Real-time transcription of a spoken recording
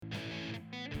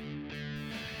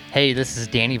Hey, this is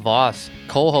Danny Voss,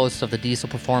 co-host of the Diesel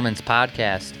Performance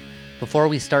Podcast. Before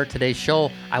we start today's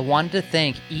show, I wanted to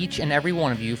thank each and every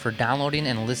one of you for downloading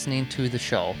and listening to the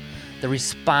show. The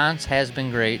response has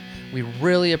been great. We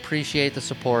really appreciate the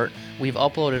support. We've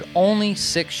uploaded only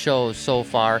 6 shows so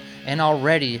far, and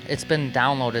already it's been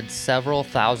downloaded several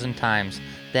thousand times.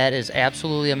 That is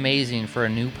absolutely amazing for a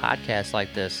new podcast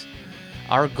like this.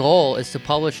 Our goal is to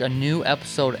publish a new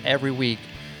episode every week.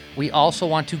 We also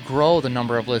want to grow the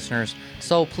number of listeners,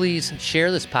 so please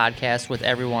share this podcast with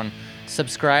everyone.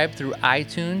 Subscribe through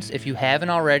iTunes if you haven't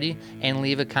already, and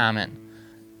leave a comment.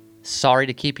 Sorry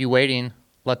to keep you waiting.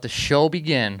 Let the show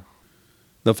begin.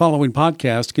 The following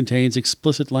podcast contains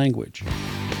explicit language.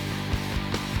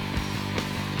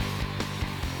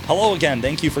 Hello again.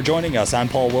 Thank you for joining us. I'm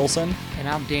Paul Wilson. And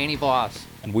I'm Danny Voss.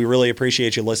 And we really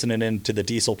appreciate you listening in to the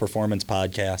Diesel Performance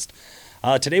Podcast.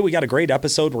 Today we got a great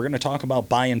episode. We're going to talk about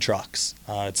buying trucks.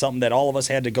 It's something that all of us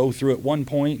had to go through at one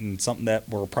point and something that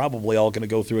we're probably all going to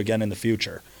go through again in the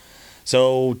future.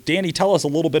 So, Danny, tell us a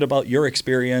little bit about your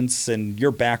experience and your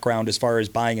background as far as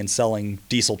buying and selling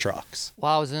diesel trucks.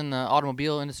 Well, I was in the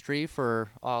automobile industry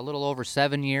for a little over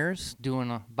 7 years,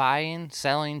 doing buying,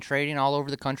 selling, trading all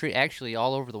over the country, actually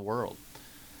all over the world.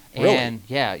 Really? And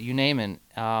yeah, you name it.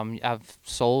 I've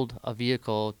sold a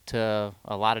vehicle to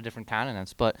a lot of different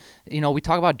continents. But, you know, we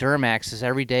talk about Duramaxes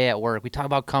every day at work. We talk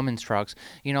about Cummins trucks,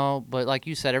 you know, but like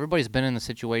you said, everybody's been in the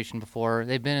situation before.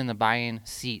 They've been in the buying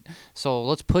seat. So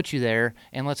let's put you there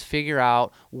and let's figure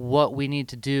out what we need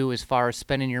to do as far as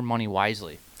spending your money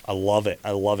wisely. I love it.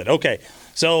 I love it. Okay,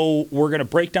 so we're going to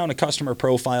break down a customer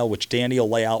profile, which Danny will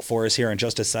lay out for us here in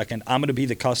just a second. I'm going to be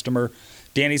the customer.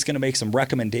 Danny's going to make some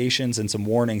recommendations and some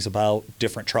warnings about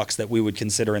different trucks that we would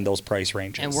consider in those price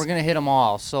ranges. And we're going to hit them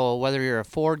all. So whether you're a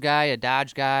Ford guy, a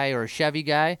Dodge guy, or a Chevy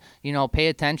guy, you know, pay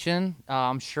attention.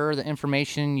 I'm sure the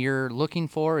information you're looking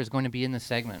for is going to be in the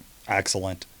segment.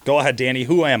 Excellent. Go ahead, Danny.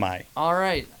 Who am I? All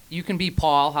right. You can be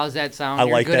Paul. How's that sound? I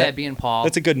You're like good that. at being Paul.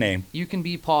 That's a good name. You can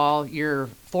be Paul. You're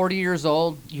 40 years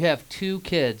old. You have 2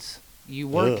 kids. You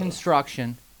work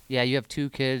construction. Yeah, you have 2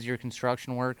 kids. You're a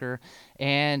construction worker.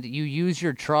 And you use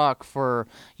your truck for,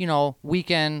 you know,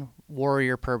 weekend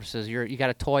warrior purposes. You got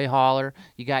a toy hauler.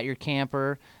 You got your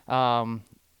camper.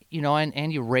 You know,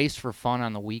 and you race for fun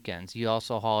on the weekends. You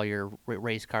also haul your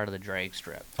race car to the drag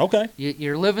strip. Okay.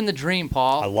 You're living the dream,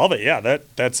 Paul. I love it. Yeah,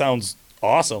 that sounds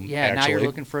awesome. Yeah, actually. now you're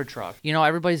looking for a truck. You know,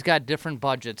 everybody's got different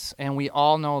budgets, and we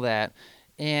all know that.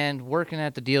 And working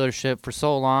at the dealership for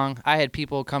so long, I had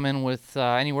people come in with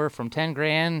anywhere from 10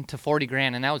 grand to 40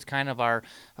 grand, and that was kind of our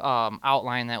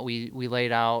outline that we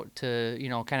laid out to, you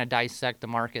know, kind of dissect the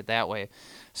market that way.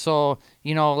 So,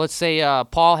 you know, let's say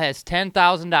Paul has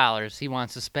 $10,000 he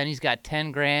wants to spend. He's got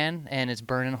 10 grand, and it's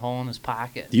burning a hole in his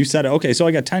pocket. You said it. Okay, so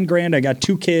I got 10 grand. I got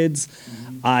 2 kids.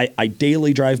 Mm-hmm. I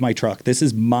daily drive my truck. This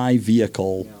is my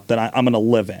vehicle that I'm going to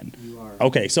live in. You are.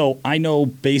 Okay, so I know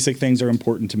basic things are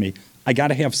important to me. I got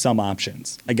to have some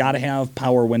options. I got to have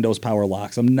power windows, power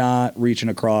locks. I'm not reaching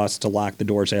across to lock the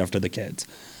doors after the kids.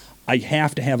 I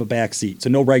have to have a back seat, so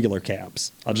no regular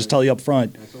cabs. I'll just tell you up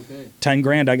front. That's okay. 10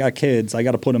 grand, I got kids. I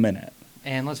got to put them in it.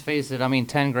 And let's face it, I mean,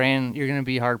 10 grand, you're going to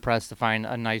be hard-pressed to find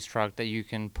a nice truck that you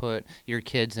can put your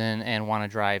kids in and want to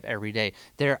drive every day.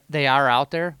 They are out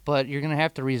there, but you're going to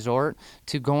have to resort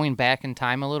to going back in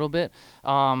time a little bit.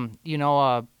 You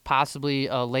know, possibly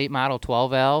a late model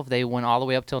 12 valve. They went all the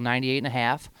way up till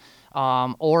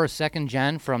 98.5, or a second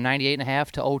gen from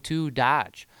 98.5 to 02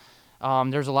 Dodge.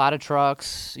 There's a lot of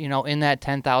trucks, you know, in that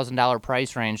 $10,000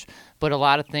 price range, but a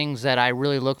lot of things that I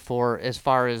really look for as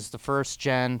far as the first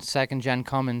gen, second gen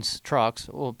Cummins trucks,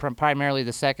 well, primarily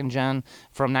the second gen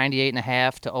from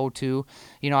 98.5 to 02.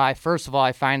 You know, first of all,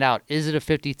 I find out, is it a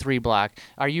 53 block?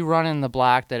 Are you running the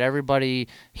block that everybody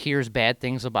hears bad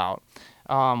things about?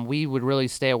 We would really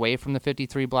stay away from the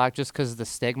 53 block just because of the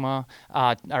stigma.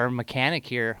 Our mechanic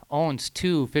here owns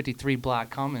 2 53 block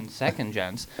Cummins second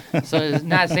gens. So it's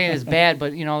not saying it's bad,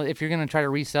 but, you know, if you're going to try to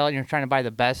resell it and you're trying to buy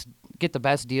get the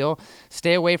best deal,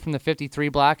 stay away from the 53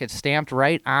 block. It's stamped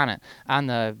right on it. On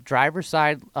the driver's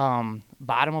side,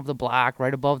 bottom of the block,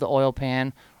 right above the oil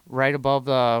pan, right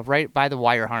by the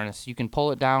wire harness. You can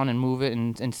pull it down and move it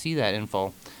and see that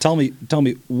info. Tell me,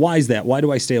 why is that? Why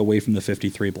do I stay away from the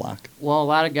 53 block? Well, a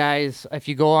lot of guys, if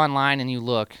you go online and you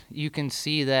look, you can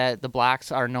see that the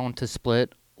blocks are known to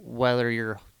split, whether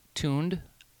you're tuned,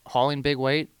 hauling big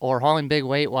weight, or hauling big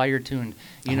weight while you're tuned.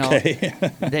 You know,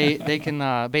 they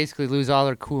can basically lose all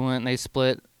their coolant, and they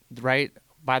split right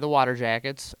by the water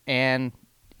jackets, and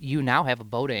you now have a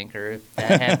boat anchor if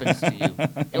that happens to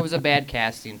you. It was a bad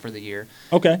casting for the year.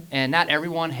 Okay. And not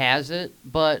everyone has it,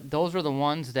 but those are the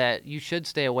ones that you should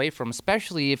stay away from,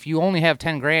 especially if you only have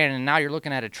 10 grand and now you're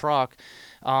looking at a truck.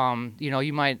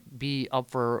 You might be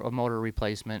up for a motor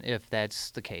replacement if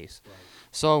that's the case. Right.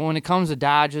 So when it comes to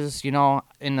Dodges,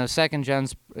 in the second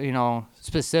gens,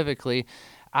 specifically,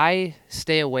 I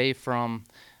stay away from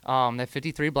that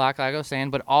 53 block, like I was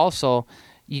saying, but also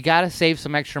you got to save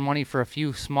some extra money for a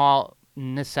few small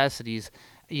necessities.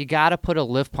 You got to put a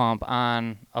lift pump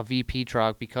on a VP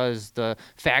truck because the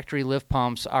factory lift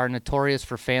pumps are notorious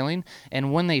for failing.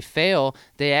 And when they fail,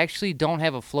 they actually don't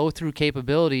have a flow-through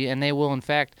capability, and they will, in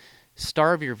fact,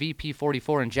 starve your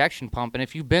VP44 injection pump. And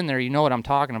if you've been there, you know what I'm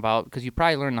talking about because you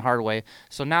probably learned the hard way.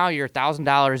 So now you're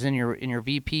 $1,000 in your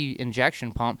VP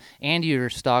injection pump, and you're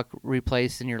stuck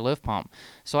replacing your lift pump.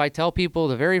 So I tell people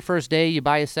the very first day you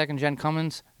buy a second-gen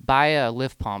Cummins, buy a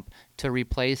lift pump to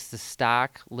replace the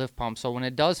stock lift pump. So when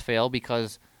it does fail,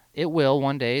 because it will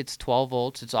one day, it's 12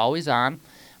 volts, it's always on.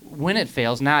 When it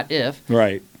fails, not if.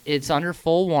 Right. It's under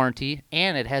full warranty,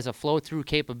 and it has a flow-through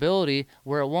capability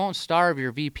where it won't starve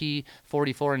your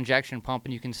VP44 injection pump,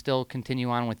 and you can still continue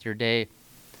on with your day.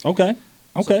 Okay.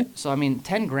 So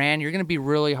 10 grand, you're going to be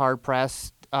really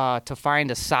hard-pressed to find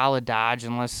a solid Dodge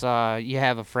unless you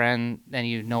have a friend and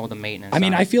you know the maintenance.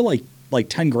 I feel like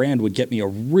 10 grand would get me a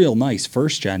real nice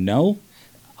first gen, no?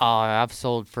 I've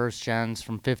sold first gens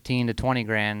from 15 to 20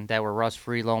 grand that were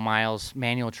rust-free, low miles,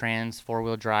 manual trans,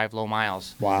 four-wheel drive, low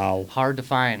miles. Wow. Hard to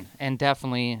find. And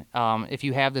definitely, if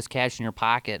you have this cash in your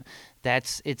pocket,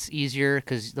 it's easier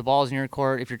because the ball's in your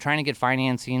court. If you're trying to get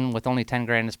financing with only 10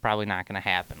 grand, it's probably not going to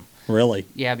happen. Really?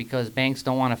 Yeah, because banks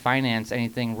don't want to finance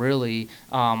anything really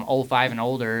 05 and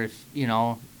older,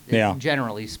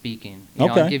 generally speaking.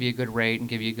 And give you a good rate and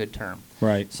give you a good term.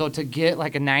 Right. So to get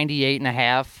like a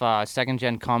 98.5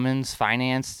 second-gen Cummins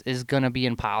finance is going to be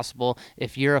impossible.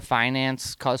 If you're a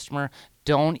finance customer,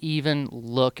 don't even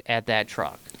look at that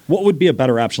truck. What would be a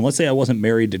better option? Let's say I wasn't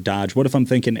married to Dodge. What if I'm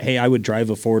thinking, hey, I would drive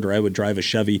a Ford or I would drive a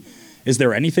Chevy? Is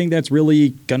there anything that's really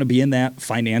going to be in that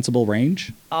financeable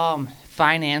range?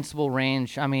 Financeable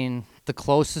range, the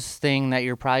closest thing that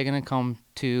you're probably going to come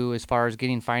to as far as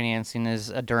getting financing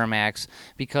is a Duramax,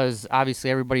 because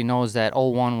obviously everybody knows that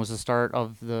 01 was the start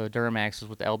of the Duramaxes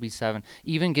with the LB7.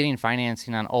 Even getting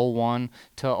financing on 01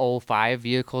 to 05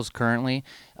 vehicles currently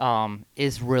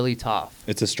is really tough.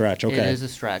 It's a stretch, okay. It is a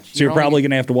stretch. So you're probably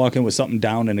going to have to walk in with something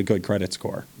down and a good credit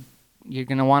score. You're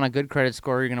going to want a good credit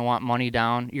score. You're going to want money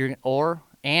down, or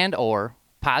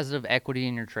positive equity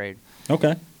in your trade.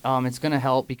 Okay. It's going to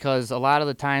help because a lot of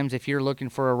the times if you're looking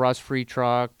for a rust-free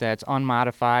truck that's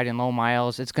unmodified and low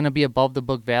miles, it's going to be above the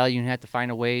book value and you have to find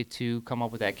a way to come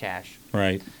up with that cash.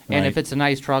 Right. And if it's a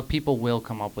nice truck, people will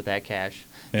come up with that cash.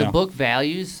 Yeah. The book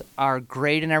values are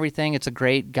great and everything. It's a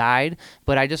great guide,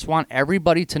 but I just want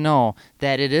everybody to know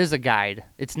that it is a guide.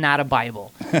 It's not a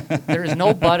Bible. There is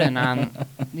no button on,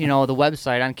 the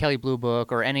website on Kelley Blue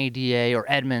Book or NADA or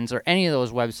Edmunds or any of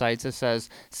those websites that says,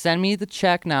 send me the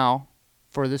check now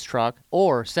for this truck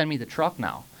or send me the truck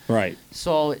now. Right.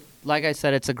 So like I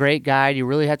said, it's a great guide. You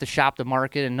really have to shop the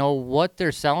market and know what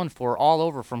they're selling for all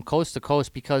over from coast to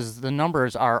coast because the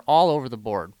numbers are all over the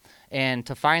board. And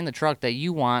to find the truck that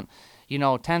you want,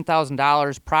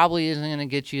 $10,000 probably isn't going to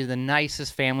get you the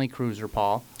nicest family cruiser,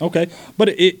 Paul. Okay, but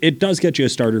it does get you a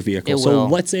starter vehicle. So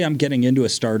let's say I'm getting into a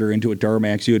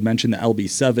Duramax. You had mentioned the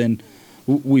LB7.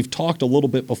 We've talked a little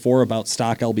bit before about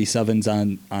stock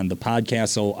LB7s on the podcast,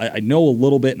 so I know a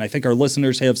little bit, and I think our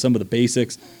listeners have some of the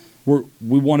basics. We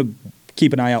want to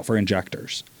keep an eye out for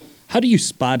injectors. How do you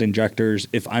spot injectors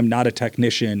if I'm not a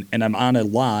technician and I'm on a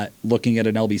lot looking at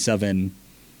an LB7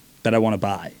 that I want to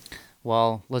buy?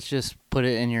 Well, let's just put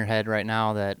it in your head right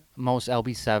now that most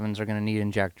LB7s are going to need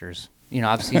injectors.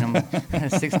 I've seen them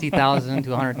 60,000 to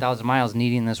 100,000 miles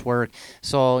needing this work.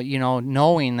 So,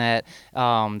 knowing that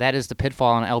that is the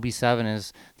pitfall on LB7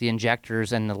 is the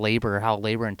injectors and the labor, how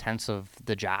labor intensive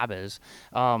the job is.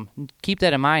 Keep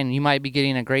that in mind. You might be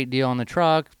getting a great deal on the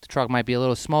truck. The truck might be a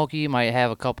little smoky. You might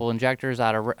have a couple injectors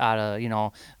out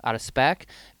of spec,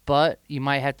 but you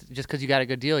might have to, just because you got a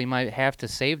good deal, you might have to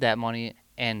save that money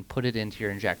and put it into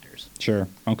your injectors. Sure.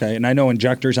 Okay. And I know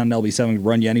injectors on LB7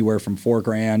 run you anywhere from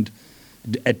 $4,000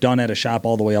 done at a shop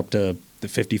all the way up to the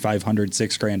 $5,500,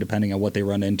 $6,000, depending on what they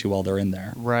run into while they're in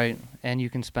there. Right. And you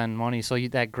can spend money. So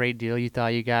that great deal you thought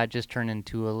you got just turned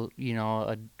into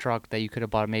a truck that you could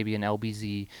have bought maybe an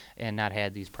LBZ and not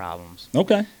had these problems.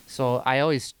 Okay. So I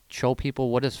always show people,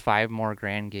 what does $5,000 more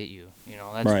get you?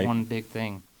 That's right. one big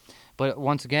thing. But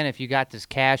once again, if you got this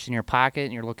cash in your pocket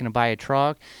and you're looking to buy a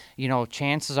truck,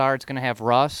 chances are it's going to have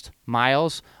rust,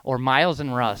 miles, or miles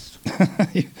and rust.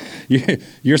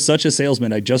 You're such a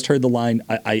salesman. I just heard the line.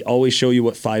 I always show you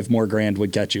what 5 more grand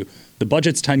would get you. The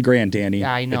budget's 10 grand, Danny.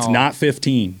 I know. It's not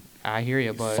 15. I hear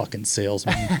you, but Fucking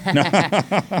salesman.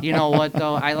 you know what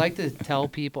though? I like to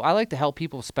help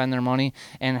people spend their money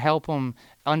and help them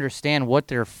understand what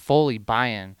they're fully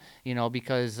buying.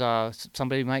 Because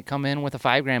somebody might come in with a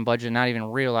 $5,000 budget and not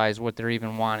even realize what they're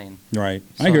even wanting. Right.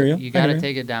 So I hear you. You got to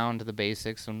take it down to the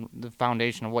basics and the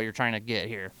foundation of what you're trying to get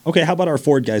here. Okay, how about our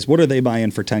Ford guys? What are they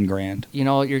buying for 10 grand? You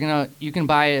can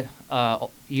buy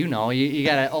you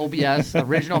got an OBS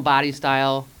original body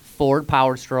style Ford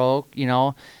Power Stroke.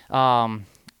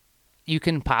 You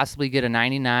can possibly get a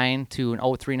 99 to an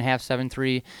 03.5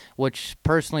 7.3, which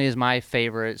personally is my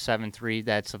favorite 7.3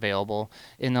 that's available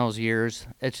in those years.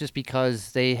 It's just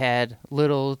because they had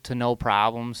little to no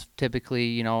problems. Typically,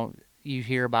 you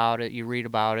hear about it, you read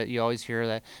about it, you always hear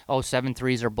that,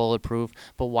 7.3s are bulletproof,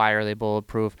 but why are they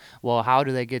bulletproof? Well, how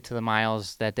do they get to the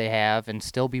miles that they have and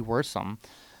still be worth something?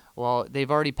 Well, they've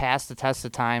already passed the test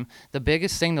of time. The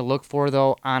biggest thing to look for,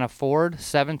 though, on a Ford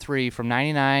 7.3 from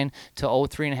 99 to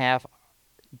 03.5,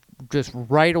 just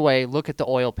right away, look at the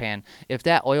oil pan. If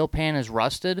that oil pan is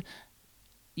rusted,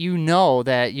 you know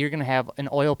that you're going to have an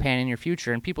oil pan in your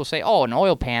future. And people say, an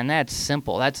oil pan, that's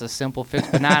simple. That's a simple fix,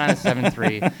 but not on a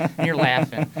 7.3. And you're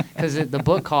laughing because the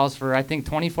book calls for, I think,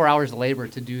 24 hours of labor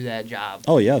to do that job.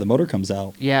 Oh, yeah, the motor comes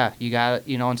out. Yeah, you got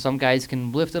it. And some guys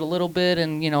can lift it a little bit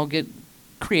and, get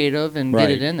creative and Right.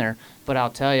 get it in there. But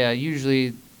I'll tell you,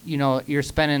 usually, you're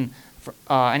spending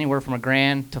anywhere from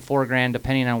 $1,000 to $4,000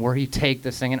 depending on where you take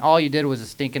this thing, and all you did was a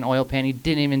stinking oil pan. You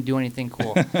didn't even do anything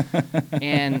cool.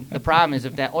 And the problem is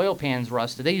if that oil pan's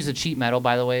rusted, they use a cheap metal,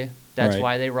 by the way. That's Right.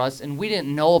 why they rust. And we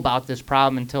didn't know about this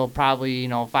problem until probably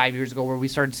 5 years ago, where we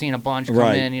started seeing a bunch come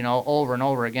Right. in over and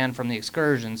over again, from the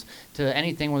excursions to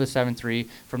anything with a 7.3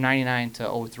 from 99 to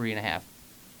 03.5.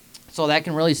 So that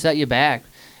can really set you back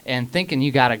and thinking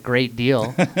you got a great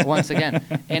deal once again.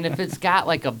 And if it's got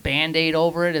like a Band-Aid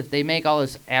over it, if they make all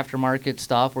this aftermarket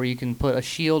stuff where you can put a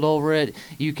shield over it,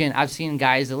 I've seen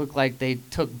guys that look like they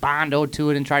took Bondo to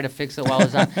it and tried to fix it while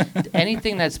it was on.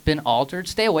 Anything that's been altered,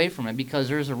 stay away from it, because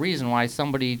there's a reason why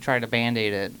somebody tried to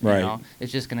Band-Aid it. Right.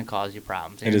 It's just going to cause you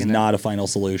problems. It is not a final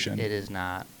solution. It is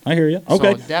not. I hear you.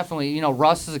 Okay. So definitely,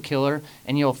 rust is a killer,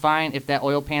 and you'll find if that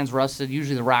oil pan's rusted,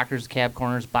 usually the rockers, cab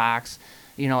corners, box,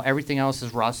 everything else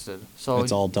is rusted. So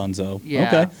it's all donezo. Yeah.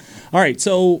 Okay. All right.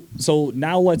 So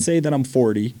now let's say that I'm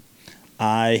 40.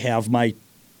 I have my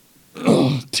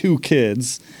 2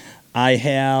 kids. I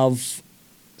have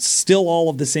still all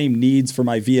of the same needs for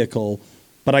my vehicle,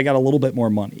 but I got a little bit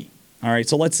more money. All right.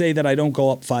 So let's say that I don't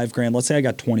go up $5,000. Let's say I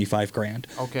got 25 grand.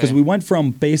 Okay. Because we went from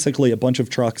basically a bunch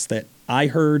of trucks that I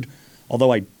heard,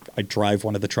 although I drive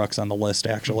one of the trucks on the list,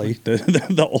 actually,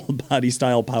 the old body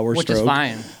style Power which Stroke. is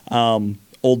fine.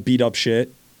 Old beat up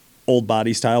shit, old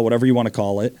body style, whatever you want to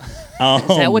call it. Is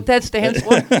that what that stands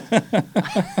for?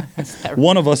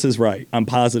 One of us is right. I'm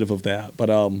positive of that. But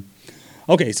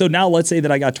okay, so now let's say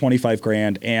that I got 25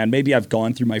 grand, and maybe I've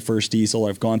gone through my first diesel.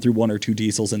 I've gone through 1 or 2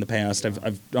 diesels in the past.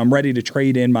 I'm ready to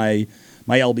trade in my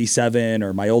LB7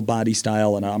 or my old body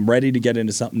style, and I'm ready to get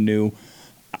into something new.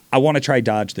 I want to try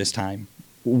Dodge this time.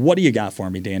 What do you got for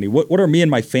me, Danny? What are me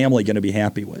and my family going to be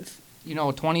happy with?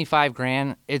 25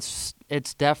 grand, it's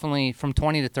definitely from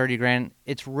 20 to 30 grand.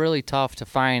 It's really tough to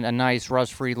find a nice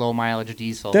rust-free, low-mileage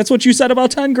diesel. That's what you said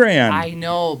about 10 grand. I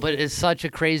know, but it's such a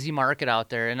crazy market out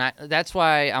there, and that's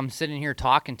why I'm sitting here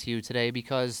talking to you today,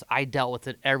 because I dealt with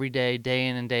it every day, day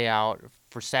in and day out,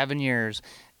 for 7 years,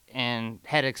 and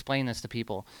had to explain this to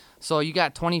people. So you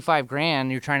got 25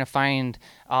 grand, you're trying to find,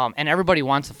 and everybody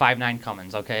wants a 5.9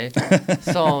 Cummins, okay?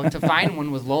 So to find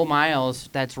one with low miles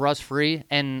that's rust-free,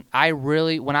 and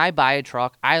when I buy a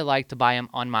truck, I like to buy them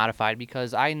unmodified,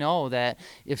 because I know that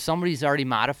if somebody's already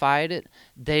modified it,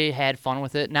 they had fun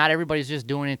with it. Not everybody's just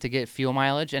doing it to get fuel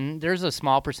mileage, and there's a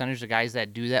small percentage of guys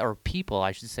that do that, or people,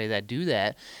 I should say, that do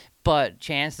that, but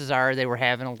chances are they were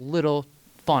having a little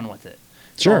fun with it.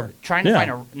 Sure. So trying to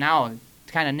find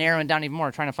kind of narrowing down even more,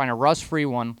 trying to find a rust-free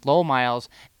one, low miles,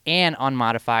 and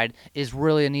unmodified is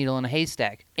really a needle in a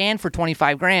haystack. And for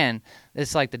 25 grand,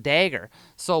 it's like the dagger.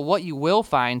 So what you will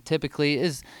find typically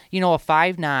is, a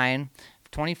 5.9,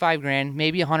 25 grand,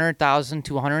 maybe 100,000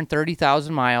 to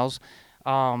 130,000 miles,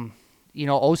 06,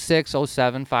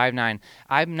 07, 5.9.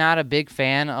 I'm not a big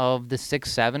fan of the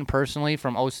 6.7 personally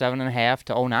from 07.5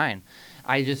 to 09.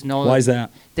 I just know. Why is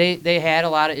that? They had a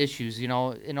lot of issues. In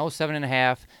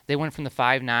 07.5, they went from the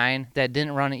 5.9 that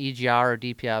didn't run an EGR or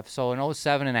DPF. So in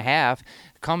 07.5,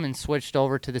 Cummins switched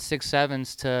over to the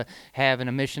 6.7s to have an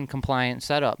emission compliant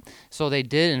setup. So they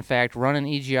did, in fact, run an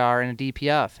EGR and a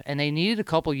DPF, and they needed a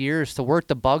couple years to work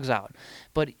the bugs out.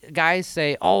 But guys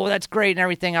say, oh, that's great and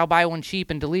everything, I'll buy one cheap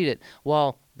and delete it.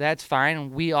 Well, that's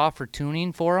fine. We offer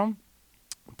tuning for them.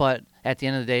 But at the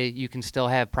end of the day, you can still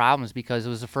have problems because it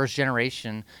was the first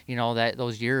generation, that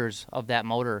those years of that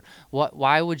motor.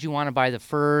 Why would you want to buy the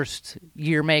first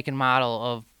year, make, and model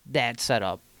of that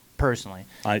setup, personally?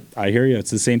 I hear you.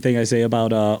 It's the same thing I say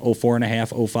about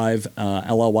 04.5, 05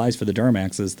 LLYs for the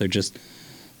Duramaxes.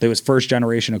 There was first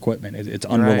generation equipment. It's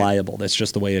unreliable. Right. That's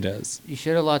just the way it is. You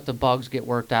should have let the bugs get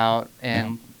worked out,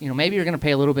 and maybe you're going to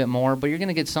pay a little bit more, but you're going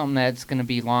to get something that's going to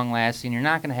be long lasting. You're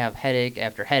not going to have headache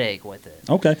after headache with it.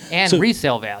 Okay. And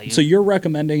resale value. So you're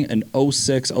recommending an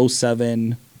 06,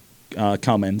 07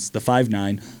 Cummins, the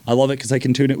 5.9. I love it because I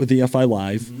can tune it with the FI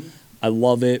Live. Mm-hmm. I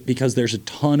love it because there's a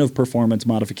ton of performance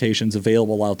modifications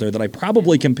available out there that I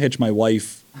probably can pitch my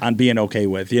wife on being okay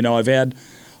with. I've had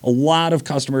a lot of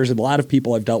customers and a lot of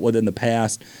people I've dealt with in the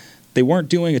past. They weren't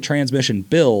doing a transmission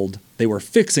build. They were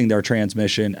fixing their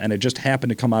transmission, and it just happened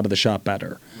to come out of the shop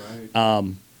better.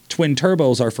 Right. Twin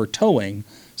turbos are for towing.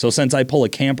 So since I pull a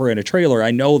camper and a trailer, I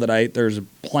know that there's a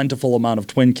plentiful amount of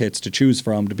twin kits to choose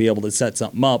from to be able to set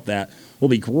something up that will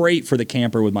be great for the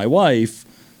camper with my wife,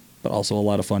 but also a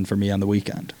lot of fun for me on the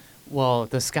weekend. Well,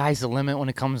 the sky's the limit when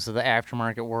it comes to the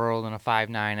aftermarket world and a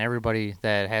 5.9. Everybody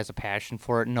that has a passion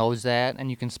for it knows that, and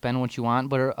you can spend what you want.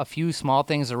 But a few small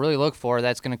things to really look for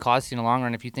that's going to cost you in the long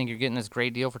run. If you think you're getting this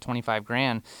great deal for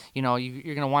 $25,000,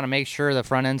 you're going to want to make sure the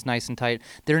front end's nice and tight.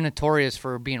 They're notorious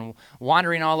for being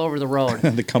wandering all over the road.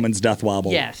 The Cummins death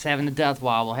wobble. Yes, having the death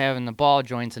wobble, having the ball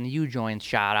joints and the U joints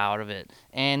shot out of it.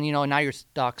 And, now you're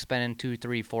stuck spending $2,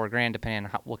 $3, $4,000 depending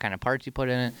on what kind of parts you put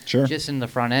in it. Sure. Just in the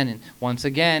front end. And once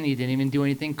again, you didn't even do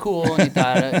anything cool, and you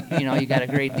thought, you got a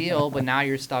great deal, but now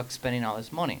you're stuck spending all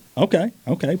this money. Okay.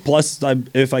 Plus,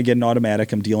 if I get an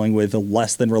automatic, I'm dealing with a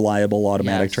less than reliable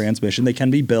automatic transmission. They can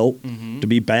be built to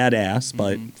be badass,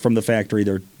 but from the factory,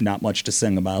 they're not much to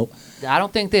sing about. I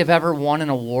don't think they've ever won an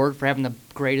award for having the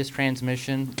greatest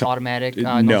transmission automatic.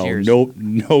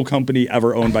 No company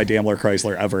ever owned by Daimler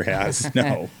Chrysler ever has.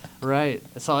 No. Right.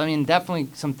 So, definitely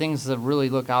some things to really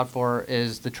look out for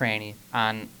is the tranny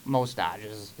on most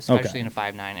Dodges, especially in a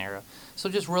 5.9 era. So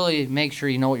just really make sure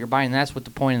you know what you're buying. That's what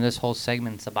the point of this whole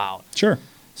segment's about. Sure.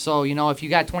 So, if you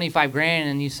got $25,000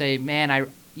 and you say, man,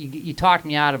 you talked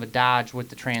me out of a Dodge with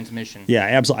the transmission. Yeah,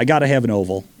 absolutely. I got to have an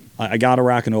oval. I got to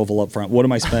rock an oval up front. What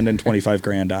am I spending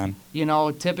 $25,000 on?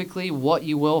 Typically what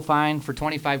you will find for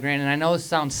 $25,000, and I know it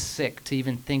sounds sick to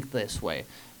even think this way,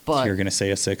 but so you're going to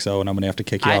say a 6.0, and I'm going to have to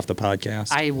kick you off the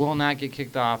podcast. I will not get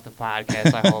kicked off the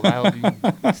podcast, I hope. I hope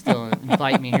you still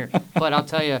invite me here. But I'll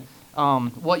tell you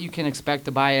what you can expect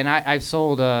to buy. And I've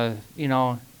sold a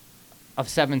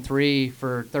 7.3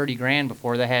 for $30,000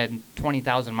 before that had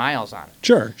 20,000 miles on it.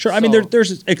 Sure. So,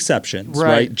 there's exceptions,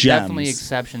 right? Gems. Definitely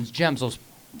exceptions. Gems, those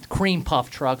cream puff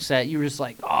trucks that you're just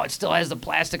like, oh, it still has the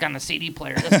plastic on the CD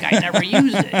player. This guy never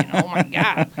used it. Oh, my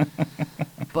God.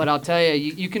 But I'll tell you,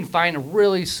 you can find a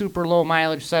really super low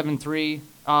mileage 7.3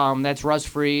 that's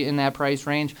rust-free in that price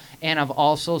range. And I've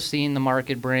also seen the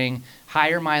market bring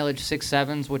higher mileage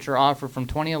 6.7s, which are offered from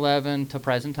 2011 to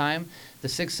present time. The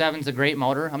 6.7 is a great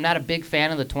motor. I'm not a big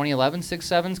fan of the 2011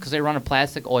 6.7s because they run a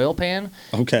plastic oil pan.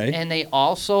 Okay. And they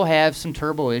also have some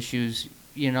turbo issues,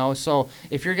 So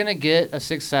if you're going to get a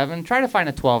 6.7, try to find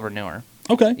a 12 or newer.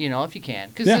 Okay. If you can.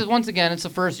 Because once again, it's the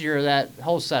first year of that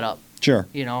whole setup. Sure.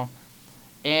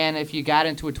 And if you got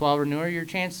into a 12 or newer, your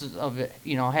chances of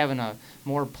having a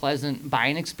more pleasant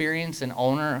buying experience and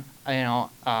owning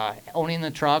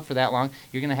the truck for that long,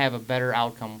 you're going to have a better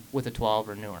outcome with a 12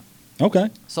 or newer.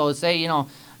 Okay. So say,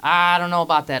 I don't know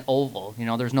about that oval.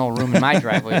 There's no room in my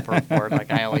driveway for a Ford,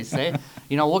 like I always say.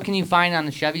 What can you find on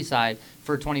the Chevy side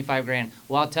for $25,000?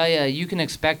 Well, I'll tell you, you can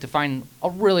expect to find a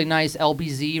really nice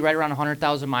LBZ right around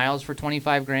 100,000 miles for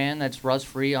 $25,000. That's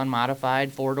rust-free,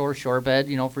 unmodified, 4-door short bed,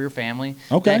 for your family.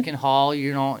 Okay. That can haul,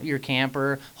 your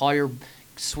camper, haul your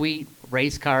sweet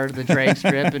race car to the drag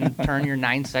strip and turn your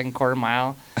 9-second quarter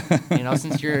mile.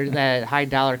 Since you're that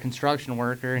high-dollar construction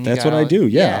worker. And that's what I do.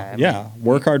 Yeah.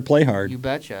 Work hard, play hard. You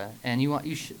betcha. And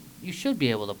you should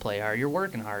be able to play hard. You're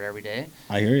working hard every day.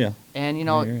 I hear you. And,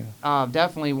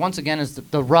 definitely, once again, is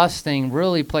the rust thing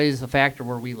really plays a factor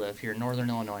where we live here in northern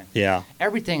Illinois. Yeah.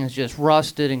 Everything is just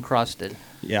rusted and crusted.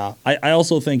 Yeah. I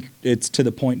also think it's to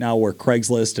the point now where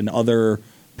Craigslist and other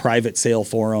private sale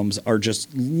forums are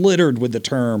just littered with the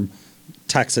term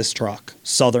Texas truck,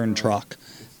 Southern truck.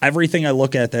 everything I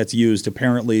look at that's used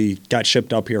apparently got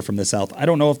shipped up here from the South. I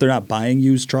don't know if they're not buying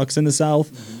used trucks in the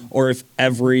South or if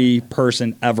every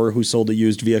person ever who sold a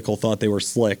used vehicle thought they were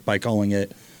slick by calling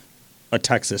it a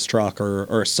Texas truck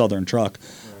or a Southern truck.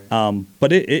 Right.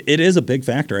 But it is a big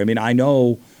factor. I mean, I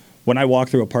know when I walk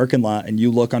through a parking lot and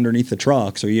you look underneath the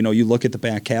trucks or, you look at the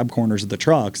back cab corners of the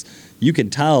trucks, you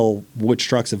can tell which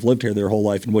trucks have lived here their whole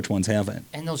life and which ones haven't.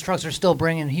 And those trucks are still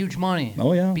bringing huge money.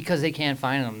 Oh, yeah. Because they can't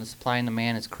find them. The supply and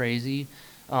demand is crazy.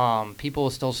 People will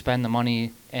still spend the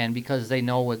money, and because they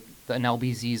know what an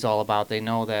LBZ is all about, they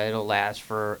know that it'll last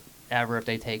forever if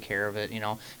they take care of it.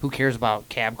 Who cares about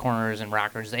cab corners and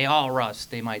rockers? They all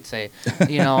rust, they might say.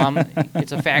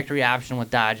 It's a factory option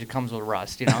with Dodge. It comes with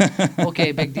rust.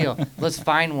 Okay, big deal. Let's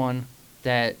find one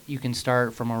that you can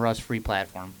start from a rust-free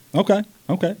platform. Okay.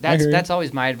 That's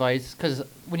always my advice, because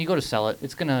when you go to sell it,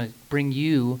 it's gonna bring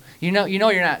you. You're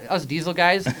not us diesel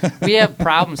guys. We have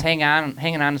problems hanging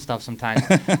on to stuff sometimes.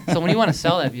 So when you want to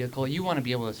sell that vehicle, you want to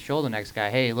be able to show the next guy,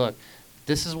 hey, look,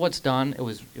 this is what's done. It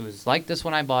was like this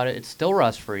when I bought it. It's still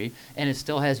rust-free, and it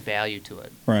still has value to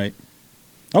it. Right.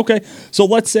 Okay. So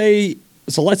let's say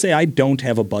I don't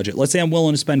have a budget. Let's say I'm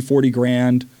willing to spend $40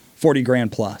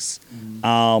 grand plus.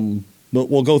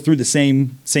 We'll go through the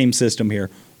same system here.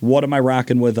 What am I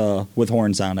rocking with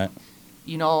horns on it?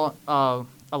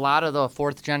 A lot of the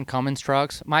 4th gen Cummins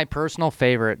trucks, my personal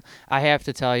favorite, I have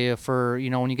to tell you, for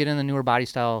when you get in the newer body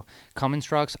style Cummins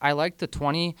trucks, I like the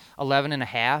 2011 and a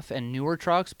half and newer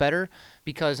trucks better,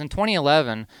 because in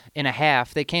 2011 and a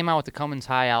half they came out with the Cummins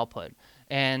high output,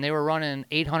 and they were running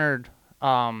 800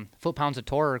 foot-pounds of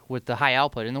torque with the high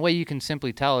output. And the way you can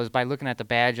simply tell is by looking at the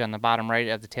badge on the bottom right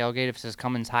of the tailgate. If it says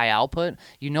Cummins high output,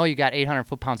 you got 800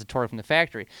 foot-pounds of torque from the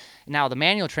factory. Now, the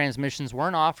manual transmissions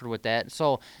weren't offered with that,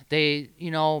 so they,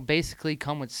 basically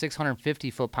come with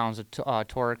 650 foot-pounds of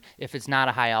torque if it's not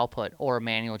a high output or a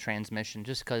manual transmission,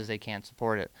 just because they can't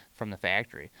support it from the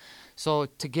factory. So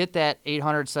to get that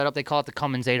 800 set up, they call it the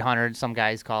Cummins 800. Some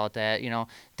guys call it that.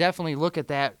 Definitely look at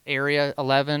that area,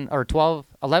 11 or 12,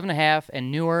 11 and a half,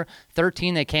 and newer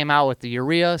 13. They came out with the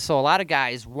urea. So a lot of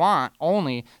guys want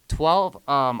only 12,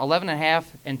 11 and a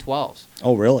half, and 12s.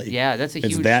 Oh, really? Yeah, that's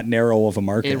It's that narrow of a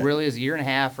market. It really is a year and a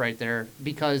half right there,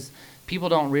 because people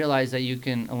don't realize that you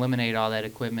can eliminate all that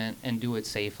equipment and do it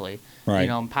safely. Right.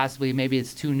 Possibly maybe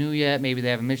it's too new yet. Maybe they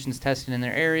have emissions testing in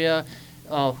their area.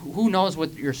 Who knows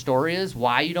what your story is,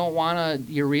 why you don't want a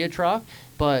urea truck,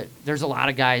 but there's a lot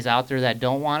of guys out there that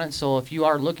don't want it. So if you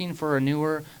are looking for a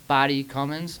newer body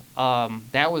Cummins,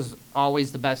 that was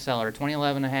always the best seller,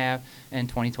 2011 and a half and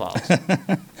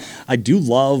 2012. I do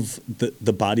love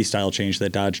the body style change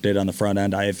that Dodge did on the front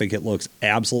end. I think it looks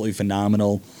absolutely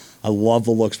phenomenal. I love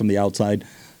the looks from the outside.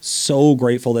 So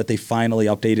grateful that they finally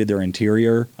updated their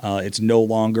interior. It's no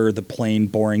longer the plain,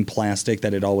 boring plastic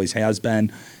that it always has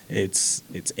been. It's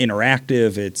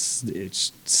interactive. It's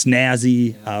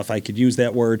snazzy, if I could use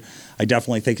that word. I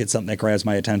definitely think it's something that grabs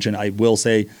my attention. I will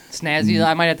say snazzy.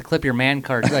 I might have to clip your man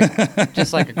card,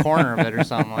 just like a corner of it or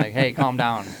something. Like, hey, calm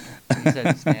down. You said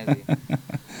snazzy,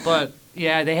 but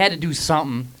yeah, they had to do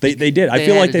something. They did. I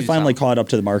feel like they finally caught up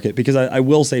to the market, because I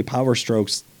will say Power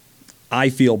Strokes, I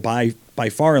feel by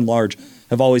far and large,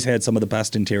 have always had some of the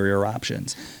best interior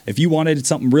options. If you wanted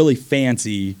something really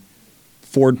fancy,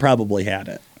 Ford probably had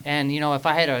it. And, if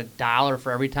I had $1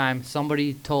 for every time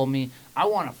somebody told me, I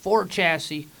want a Ford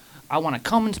chassis, I want a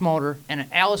Cummins motor, and an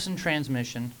Allison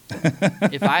transmission,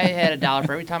 if I had $1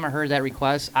 for every time I heard that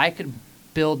request, I could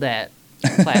build that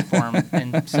platform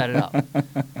and set it up.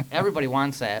 Everybody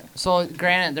wants that. So,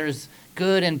 granted, there's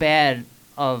good and bad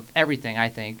of everything, I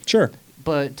think. Sure.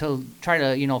 But to try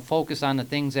to, focus on the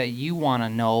things that you want to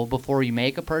know before you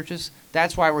make a purchase,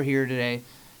 that's why we're here today.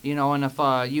 And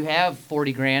if you have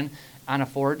 40 grand on a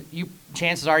Ford,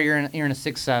 chances are you're in a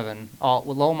 6.7, all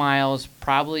with low miles,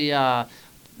 probably a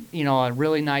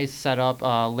really nice setup,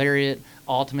 Lariat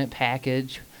Ultimate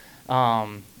package, all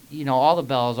the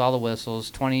bells, all the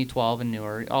whistles, 2012 and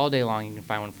newer, all day long. You can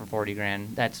find one for 40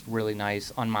 grand. That's really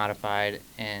nice, unmodified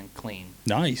and clean.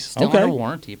 Nice. Still okay. under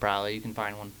warranty, probably. You can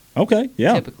find one. Okay.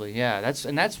 Yeah. Typically, yeah.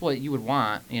 That's what you would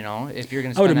want, if you're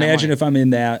going to. I would imagine if I'm in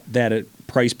that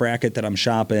price bracket that I'm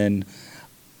shopping.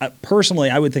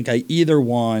 Personally, I would think I either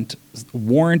want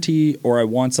warranty or I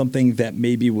want something that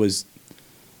maybe was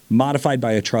modified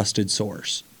by a trusted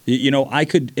source. I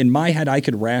could, in my head, I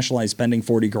could rationalize spending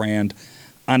 40 grand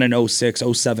on an 06,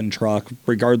 07 truck,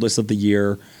 regardless of the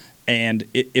year. And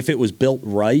if it was built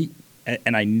right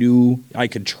and I knew I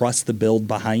could trust the build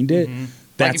behind it,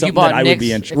 that's something that I would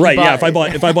be interested. Right? Yeah. If I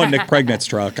bought Nick Pregnant's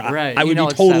truck, right, I would be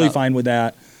totally fine with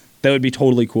that. That would be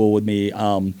totally cool with me.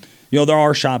 there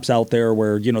are shops out there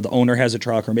where, the owner has a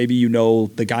truck, or maybe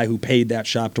the guy who paid that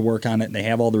shop to work on it and they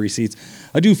have all the receipts.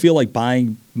 I do feel like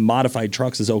buying modified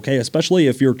trucks is okay, especially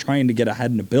if you're trying to get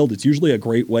ahead in a build. It's usually a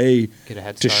great way Get a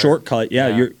head to start. shortcut,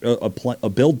 a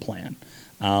build plan.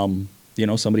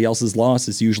 Somebody else's loss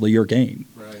is usually your gain.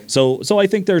 Right. So I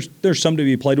think there's some to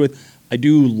be played with. I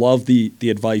do love the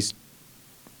advice.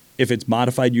 If it's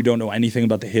modified, you don't know anything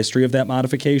about the history of that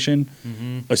modification,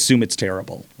 assume it's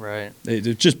terrible. Right.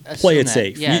 Just play Assume it that.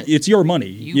 safe. Yeah. It's your money.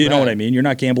 You know bet. what I mean? You're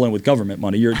not gambling with government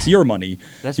money. It's your money.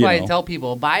 That's you why know. I tell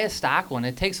people, buy a stock one.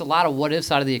 It takes a lot of what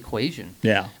ifs out of the equation.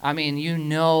 Yeah. I mean,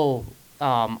 a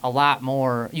lot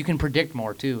more. You can predict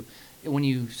more, too, when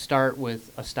you start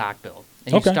with a stock build.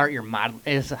 And Okay. you start your mod.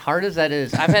 As hard as that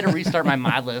is, I've had to restart my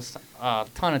mod list a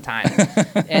ton of times.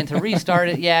 And to restart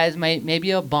it, is maybe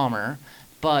a bummer.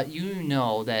 But you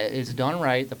know that it's done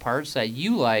right. The parts that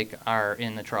you like are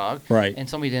in the truck. Right. And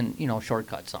somebody didn't,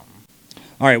 shortcut something.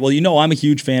 All right. Well, I'm a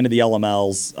huge fan of the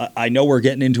LMLs. I know we're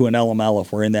getting into an LML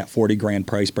if we're in that 40 grand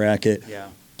price bracket. Yeah.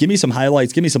 Give me some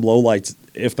highlights. Give me some lowlights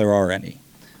if there are any.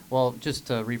 Well, just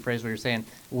to rephrase what you're saying,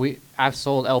 I've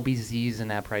sold LBZs in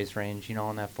that price range,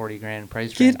 in that 40 grand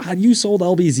price range. Kid, you sold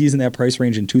LBZs in that price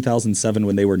range in 2007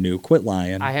 when they were new. Quit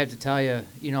lying. I have to tell you,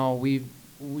 we've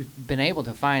been able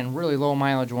to find really low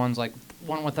mileage ones, like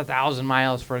one with 1,000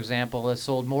 miles, for example, that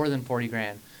sold more than 40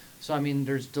 grand. So, I mean,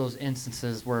 there's those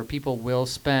instances where people will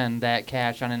spend that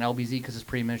cash on an LBZ because it's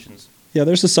pre-emissions. Yeah,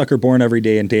 there's a sucker born every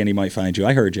day, and Danny might find you.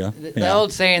 I heard you. The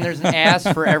old saying, there's an ass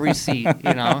for every seat,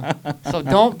 So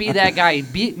don't be that guy.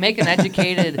 Make an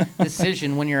educated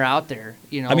decision when you're out there,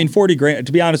 I mean, 40 grand,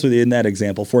 to be honest with you, in that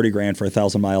example, 40 grand for a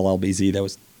 1,000-mile LBZ, that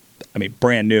was,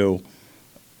 brand new.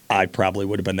 I probably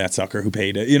would have been that sucker who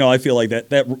paid it. I feel like that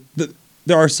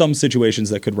there are some situations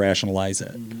that could rationalize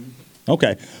it. Mm-hmm.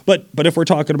 Okay. But if we're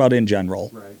talking about in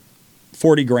general, Right.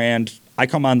 40 grand, I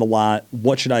come on the lot,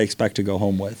 what should I expect to go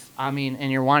home with? I mean,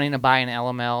 and you're wanting to buy an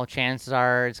LML, chances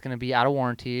are it's going to be out of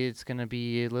warranty. It's going to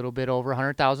be a little bit over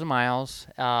 100,000 miles.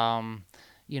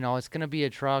 It's going to be a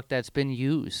truck that's been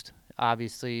used,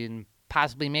 obviously, and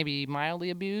possibly maybe mildly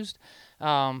abused.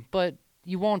 But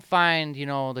you won't find, the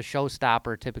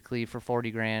showstopper typically for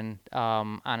 40 grand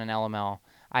on an LML.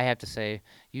 I have to say,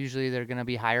 usually they're going to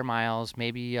be higher miles,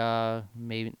 maybe not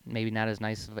as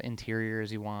nice of an interior as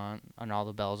you want, and all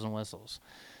the bells and whistles.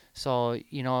 So,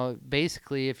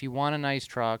 basically, if you want a nice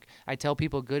truck, I tell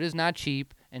people good is not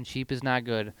cheap and cheap is not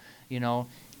good. If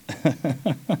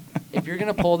you're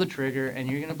going to pull the trigger and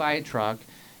you're going to buy a truck,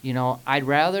 I'd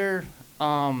rather,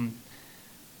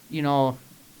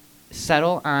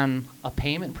 settle on a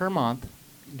payment per month,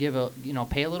 pay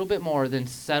a little bit more than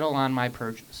settle on my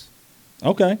purchase.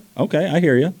 Okay. I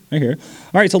hear you. All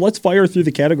right, so let's fire through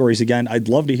the categories again. I'd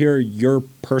love to hear your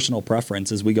personal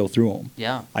preference as we go through them.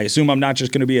 Yeah. I assume I'm not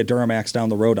just going to be a Duramax down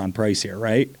the road on price here,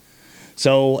 right?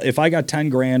 So if I got 10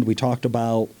 grand, we talked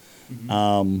about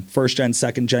first gen,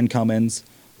 second gen Cummins.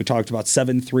 We talked about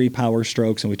 7.3 Power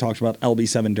Strokes, and we talked about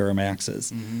LB7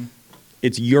 Duramaxes. Mm-hmm.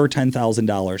 It's your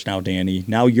 $10,000 now, Danny.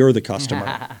 Now you're the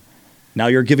customer. Now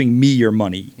you're giving me your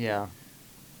money. Yeah.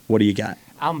 What do you got?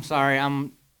 I'm sorry.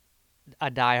 I'm a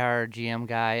diehard GM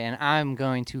guy, and I'm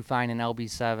going to find an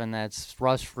LB7 that's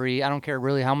rust-free. I don't care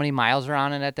really how many miles are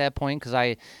on it at that point because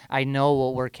I know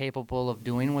what we're capable of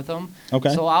doing with them.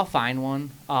 Okay. So I'll find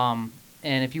one.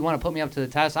 And if you want to put me up to the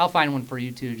test, I'll find one for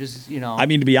you too. Just I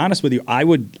mean, to be honest with you, I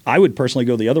would personally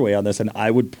go the other way on this, and I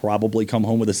would probably come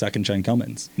home with a second gen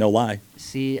Cummins. No lie.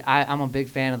 See, I'm a big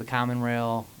fan of the Common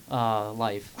Rail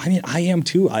life. I mean, I am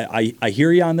too. I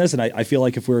hear you on this, and I feel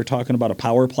like if we were talking about a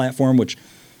power platform, which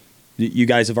you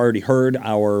guys have already heard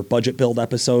our budget build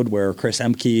episode where Chris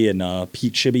Emke and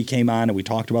Pete Shibby came on, and we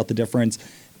talked about the difference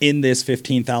in this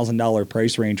 $15,000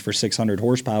 price range for 600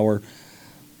 horsepower.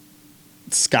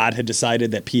 Scott had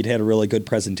decided that Pete had a really good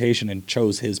presentation and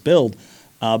chose his build,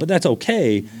 but that's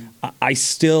okay. I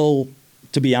still,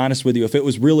 to be honest with you, if it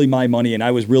was really my money and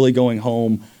I was really going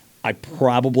home, I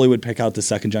probably would pick out the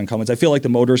second gen Cummins. I feel like the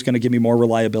motor is going to give me more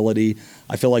reliability.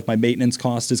 I feel like my maintenance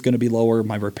cost is going to be lower.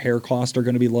 My repair costs are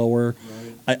going to be lower.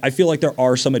 Right. I feel like there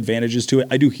are some advantages to it.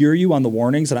 I do hear you on the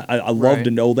warnings, and I love Right.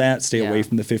 to know that. Stay Yeah. away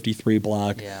from the 53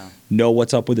 block. Yeah. Know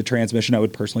what's up with the transmission. I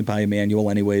would personally buy a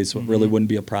manual anyways, so it really wouldn't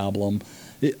be a problem.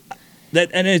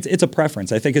 It's a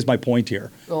preference, I think, is my point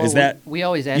here. Well, is that we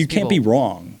always ask you can't be people-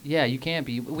 wrong. Yeah, you can't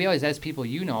be. We always ask people,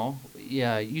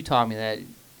 yeah, you taught me that.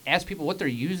 Ask people what they're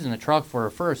using the truck for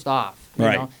first off. You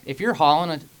Right. know? If you're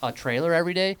hauling a trailer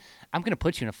every day, I'm going to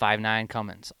put you in a 5.9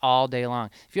 Cummins all day long.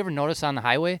 If you ever notice on the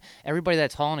highway, everybody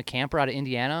that's hauling a camper out of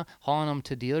Indiana, hauling them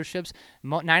to dealerships,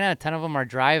 9 out of 10 of them are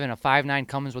driving a 5.9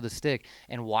 Cummins with a stick.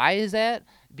 And why is that?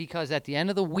 because at the end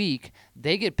of the week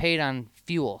they get paid on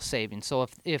fuel savings. So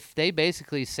if they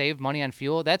basically save money on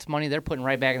fuel, that's money they're putting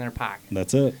right back in their pocket.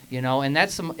 That's it. And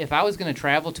that's if I was going to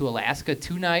travel to Alaska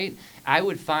tonight, I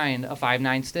would find a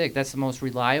 5.9 stick. That's the most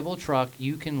reliable truck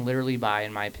you can literally buy,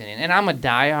 in my opinion. And I'm a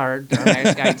diehard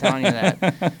Duramax guy telling you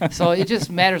that. So it just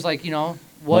matters,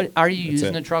 what are you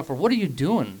using the truck for? What are you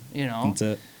doing? That's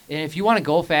it. And if you want to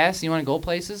go fast, and you want to go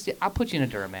places, I'll put you in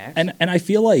a Duramax. And I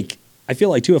feel like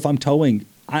too, if I'm towing,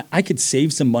 I could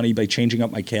save some money by changing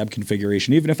up my cab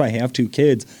configuration. Even if I have 2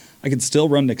 kids, I could still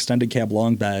run an extended cab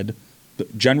long bed,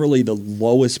 generally the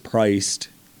lowest priced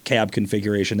cab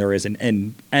configuration there is in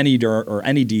any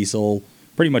any diesel,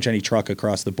 pretty much any truck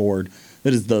across the board.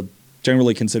 That is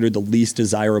generally considered the least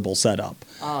desirable setup.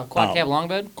 Quad cab long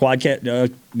bed? Quad cab,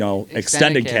 no,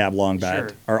 extended cab long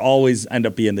bed are always end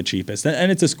up being the cheapest.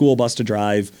 And it's a school bus to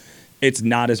drive. It's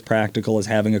not as practical as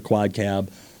having a quad cab.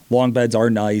 Long beds are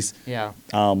nice. Yeah.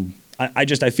 I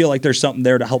feel like there's something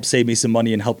there to help save me some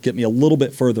money and help get me a little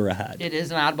bit further ahead. It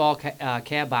is an oddball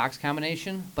cab box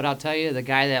combination, but I'll tell you, the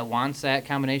guy that wants that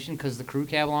combination because the crew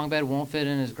cab long bed won't fit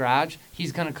in his garage,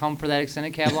 he's going to come for that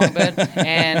extended cab long bed,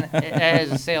 and it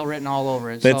has a sale written all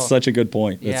over it. That's such a good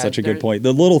point. That's such a good point.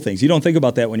 The little things. You don't think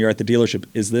about that when you're at the dealership.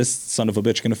 Is this son of a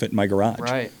bitch going to fit in my garage?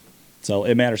 Right. So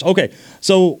it matters. Okay,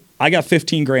 so I got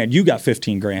 $15,000. You got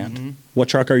 $15,000. Mm-hmm. What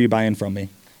truck are you buying from me?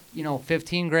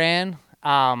 $15,000.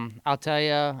 I'll tell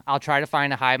you, I'll try to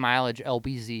find a high mileage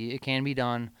LBZ. It can be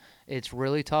done. It's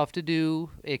really tough to do.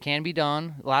 It can be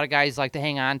done. A lot of guys like to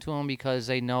hang on to them because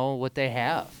they know what they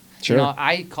have. Sure.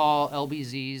 I call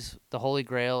LBZs the holy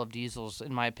grail of diesels,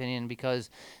 in my opinion, because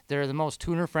they're the most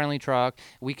tuner-friendly truck.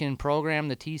 We can program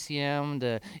the TCM,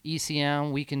 the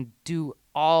ECM. We can do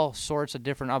all sorts of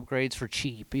different upgrades for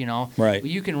cheap, Right.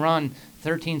 You can run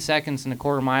 13 seconds and a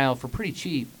quarter mile for pretty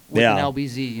cheap with an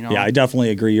LBZ, Yeah, I definitely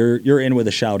agree. You're in with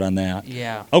a shout on that.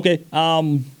 Yeah. Okay.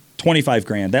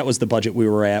 $25,000. That was the budget we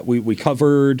were at. We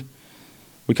covered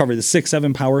the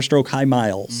 6.7 Power Stroke high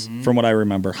miles, from what I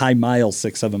remember. High miles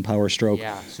 6.7 Power Stroke.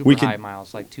 Yeah, super high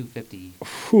miles, like 250.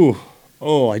 Whew.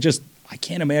 Oh, I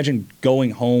can't imagine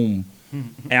going home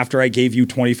after I gave you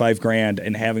 $25,000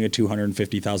 and having a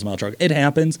 250,000 mile truck. It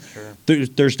happens. Sure.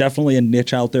 There's definitely a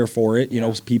niche out there for it. You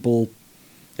know, people.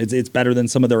 It's better than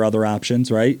some of their other options,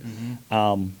 right?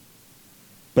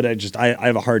 But I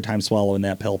have a hard time swallowing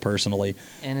that pill personally.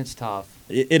 And it's tough.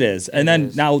 It is. And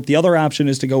then now the other option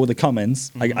is to go with the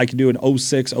Cummins. I can do an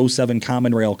 06, 07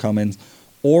 Common Rail Cummins,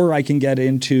 or I can get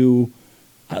into.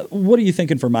 What are you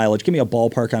thinking for mileage? Give me a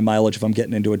ballpark on mileage if I'm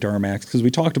getting into a Duramax, because we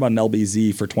talked about an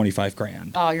LBZ for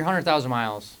 $25,000. You're 100,000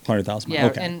 miles. 100,000 miles. Yeah,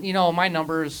 okay. And my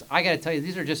numbers, I got to tell you,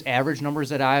 these are just average numbers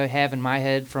that I have in my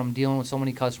head from dealing with so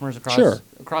many customers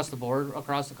across the board,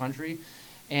 across the country.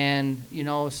 And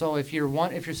so if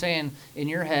you're saying in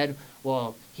your head,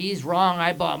 well, he's wrong,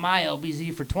 I bought my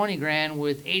LBZ for $20,000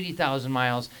 with 80,000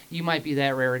 miles, you might be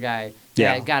that rare guy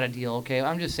that got a deal. Okay,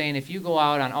 I'm just saying, if you go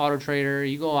out on Auto Trader,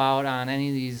 you go out on any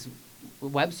of these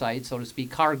websites, so to speak,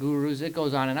 Car Gurus, it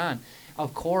goes on and on.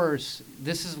 Of course,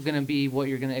 this is going to be what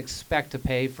you're going to expect to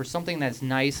pay for something that's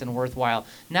nice and worthwhile,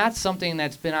 not something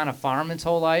that's been on a farm its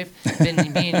whole life,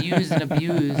 been being used and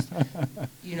abused.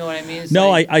 You know what I mean?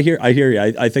 I hear you.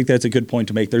 I think that's a good point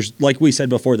to make. There's, like we said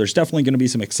before, there's definitely going to be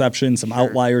some exceptions, some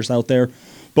outliers out there.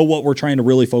 But what we're trying to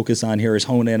really focus on here is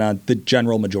hone in on the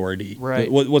general majority. Right.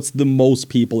 What's the most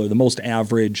people or the most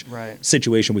average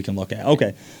situation we can look at.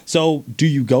 Okay. So do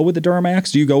you go with the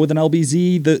Duramax? Do you go with an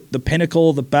LBZ? The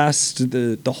pinnacle, the best,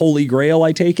 the holy grail,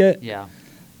 I take it? Yeah.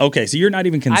 Okay, so you're not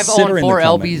even I've considering owned 4 the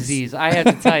Cummins. LBZs. I have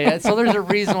to tell you. So there's a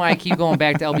reason why I keep going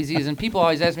back to LBZs. And people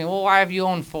always ask me, well, why have you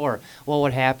owned 4? Well,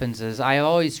 what happens is I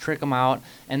always trick them out,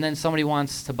 and then somebody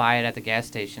wants to buy it at the gas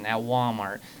station, at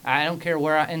Walmart. I don't care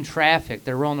where, in traffic,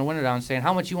 they're rolling the window down saying,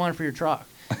 how much you want for your truck?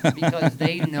 Because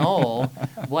they know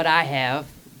what I have,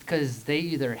 because they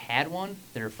either had one,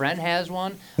 their friend has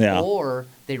one, or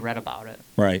they read about it.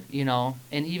 Right. And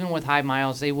even with high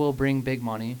miles, they will bring big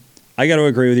money. I got to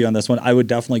agree with you on this one. I would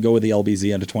definitely go with the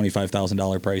LBZ at a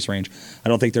 $25,000 price range. I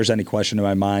don't think there's any question in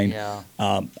my mind. Yeah.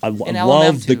 I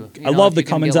love the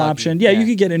Cummins option. Yeah, you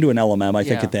could get into an LMM. I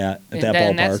think at that ballpark.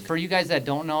 And that's for you guys that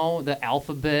don't know the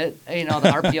alphabet, the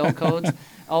RPO codes.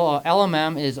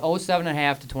 LMM is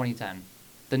 07.5 to 2010,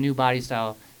 the new body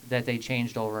style that they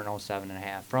changed over in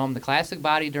 07.5 from the classic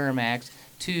body Duramax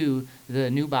to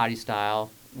the new body style,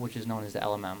 which is known as the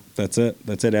LMM. That's it.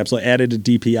 Absolutely. Added a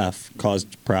DPF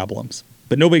caused problems.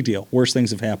 But no big deal. Worse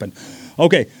things have happened.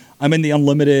 Okay, I'm in the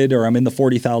unlimited, or I'm in the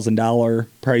 $40,000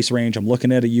 price range. I'm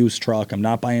looking at a used truck. I'm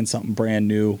not buying something brand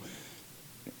new.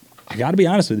 I got to be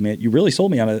honest with you, man. You really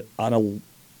sold me on a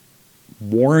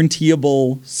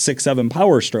warrantyable 6.7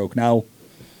 Power Stroke. Now,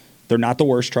 they're not the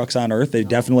worst trucks on earth. They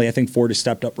definitely, I think Ford has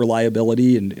stepped up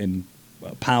reliability and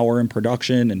power and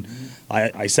production. And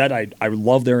I said I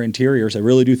love their interiors. I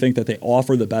really do think that they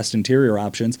offer the best interior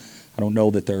options. I don't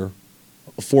know that they're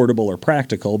affordable or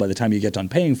practical by the time you get done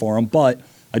paying for them, but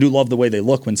I do love the way they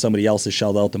look when somebody else has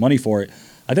shelled out the money for it.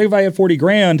 I think if I had 40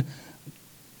 grand,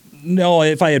 no,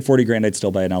 if I had 40 grand, I'd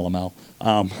still buy an LML.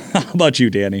 How about you,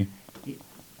 Danny?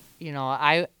 You know,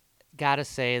 I gotta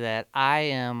say that I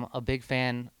am a big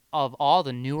fan of all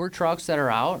the newer trucks that are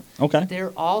out. Okay.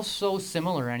 They're all so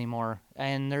similar anymore,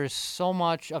 and there's so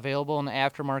much available in the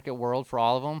aftermarket world for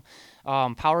all of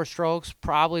them. Power Strokes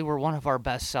probably were one of our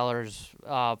best sellers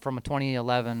from a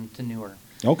 2011 to newer.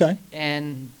 Okay.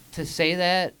 And to say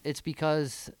that, it's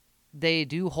because they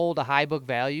do hold a high book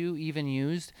value, even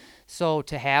used. So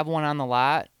to have one on the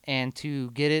lot and to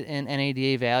get it in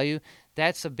NADA value,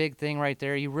 that's a big thing right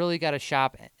there. You really got to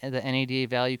shop the NADA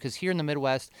value, because here in the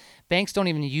Midwest, banks don't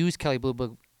even use Kelley Blue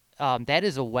Book. That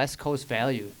is a West Coast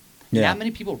value. Yeah. Not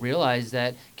many people realize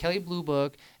that Kelley Blue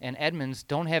Book and Edmunds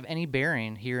don't have any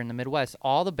bearing here in the Midwest.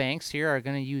 All the banks here are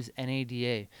going to use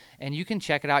NADA, and you can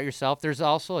check it out yourself. There's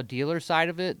also a dealer side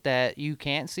of it that you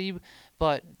can't see,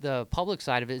 but the public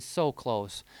side of it is so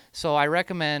close. So I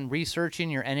recommend researching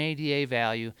your NADA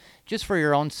value just for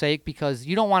your own sake, because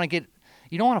you don't want to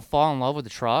fall in love with the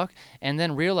truck and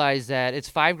then realize that it's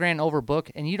 $5,000 over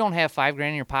book and you don't have $5,000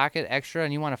 in your pocket extra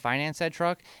and you want to finance that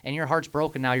truck and your heart's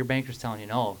broken. Now your banker's telling you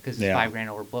no because it's $5,000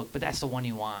 over book, but that's the one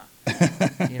you want.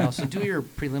 So do your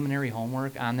preliminary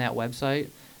homework on that website.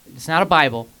 It's not a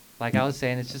Bible. Like I was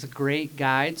saying, it's just a great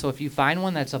guide. So if you find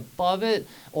one that's above it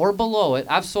or below it,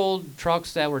 I've sold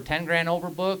trucks that were $10,000 over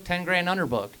book, $10,000 under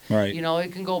book. Right.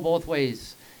 It can go both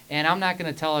ways. And I'm not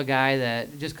going to tell a guy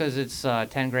that just because it's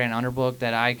 $10,000 under book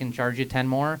that I can charge you 10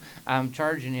 more. I'm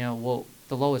charging you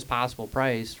the lowest possible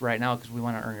price right now because we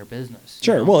want to earn your business.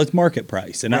 Sure. Well, it's market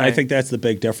price, and Right. I think that's the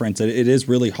big difference. It is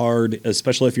really hard,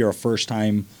 especially if you're a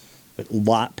first-time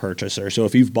lot purchaser. So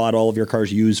if you've bought all of your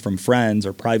cars used from friends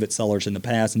or private sellers in the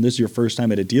past, and this is your first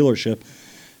time at a dealership,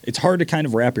 it's hard to kind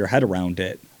of wrap your head around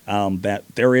it, that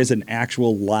there is an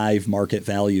actual live market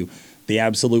value. The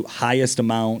absolute highest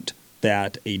amount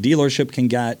that a dealership can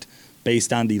get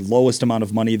based on the lowest amount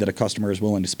of money that a customer is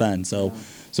willing to spend. So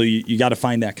you got to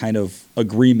find that kind of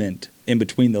agreement in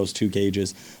between those two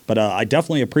gauges. But I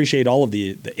definitely appreciate all of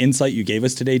the insight you gave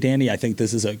us today, Danny. I think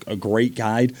this is a great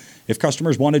guide. If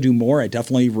customers want to do more, I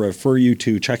definitely refer you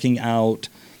to checking out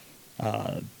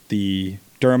the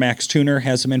Duramax Tuner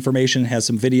has some information, has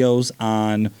some videos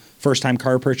on first-time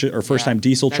car purchase or first-time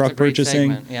diesel that's truck a great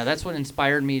purchasing. segment. Yeah, that's what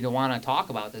inspired me to want to talk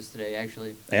about this today,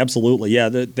 actually. Absolutely. Yeah,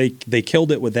 they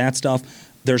killed it with that stuff.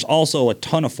 There's also a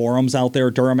ton of forums out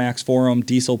there, Duramax Forum,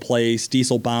 Diesel Place,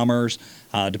 Diesel Bombers,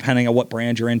 depending on what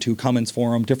brand you're into, Cummins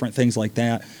Forum, different things like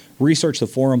that. Research the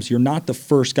forums. You're not the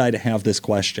first guy to have this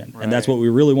question. Right. And that's what we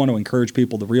really want to encourage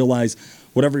people to realize.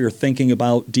 Whatever you're thinking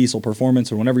about diesel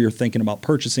performance or whenever you're thinking about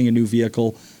purchasing a new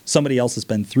vehicle, somebody else has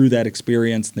been through that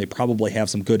experience, and they probably have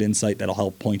some good insight that'll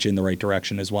help point you in the right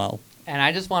direction as well. And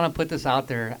I just want to put this out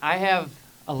there. I have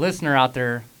a listener out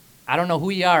there. I don't know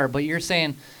who you are, but you're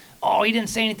saying, oh, he didn't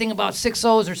say anything about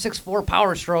 6.0s or 6.4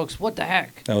 Power Strokes. What the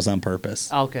heck? That was on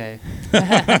purpose. Okay.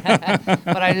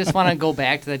 But I just want to go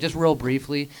back to that just real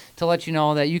briefly to let you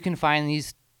know that you can find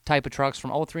these type of trucks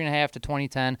from 03.5 to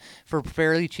 2010 for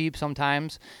fairly cheap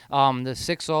sometimes. The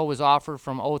 6.0 was offered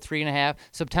from 03.5.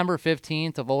 September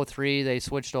 15th of 03, they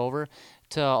switched over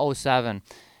to 07.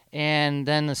 And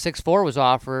then the 6.4 was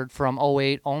offered from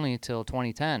 08 only till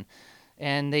 2010.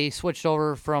 And they switched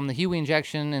over from the Huey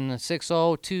injection in the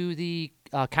 6.0 to the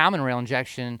common rail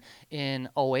injection in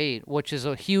 08, which is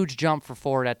a huge jump for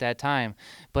Ford at that time.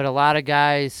 But a lot of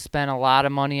guys spent a lot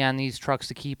of money on these trucks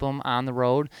to keep them on the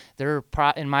road.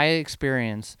 In my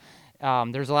experience,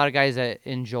 there's a lot of guys that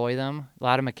enjoy them. A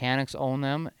lot of mechanics own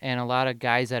them, and a lot of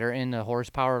guys that are into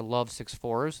horsepower love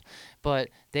 6.4s. But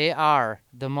they are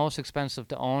the most expensive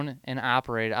to own and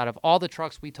operate out of all the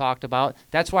trucks we talked about.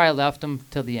 That's why I left them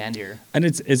till the end here. And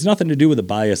it's nothing to do with a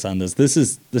bias on this. This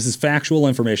is factual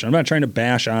information. I'm not trying to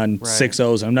bash on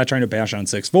 6.0s. I'm not trying to bash on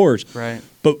 6.4s. Right.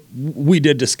 But we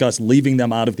did discuss leaving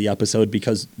them out of the episode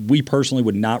because we personally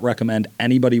would not recommend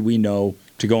anybody we know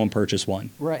to go and purchase one.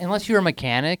 Right, unless you're a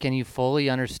mechanic and you fully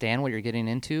understand what you're getting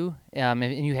into,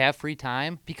 and you have free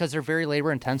time, because they're very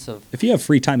labor intensive. If you have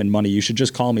free time and money, you should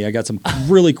just call me. I got some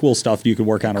really cool stuff you can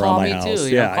work on around my house. Call me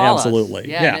too. Yeah, call absolutely. Us.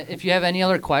 Yeah. And if you have any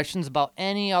other questions about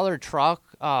any other truck,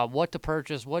 what to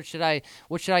purchase, what should I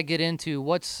get into,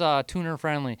 what's tuner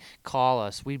friendly, call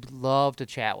us. We'd love to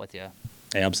chat with you.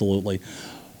 Absolutely.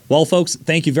 Well, folks,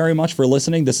 thank you very much for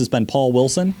listening. This has been Paul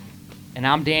Wilson. And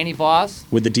I'm Danny Voss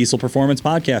with the Diesel Performance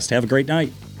Podcast. Have a great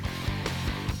night.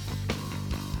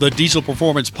 The Diesel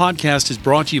Performance Podcast is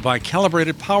brought to you by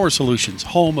Calibrated Power Solutions,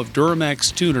 home of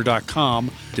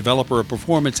DuramaxTuner.com, developer of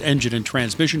performance engine and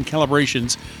transmission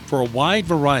calibrations for a wide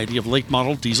variety of late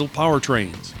model diesel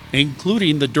powertrains,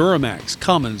 including the Duramax,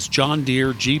 Cummins, John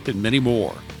Deere, Jeep, and many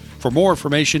more. For more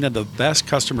information and the best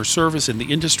customer service in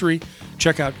the industry,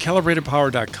 check out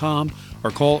calibratedpower.com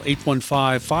or call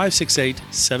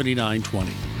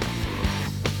 815-568-7920.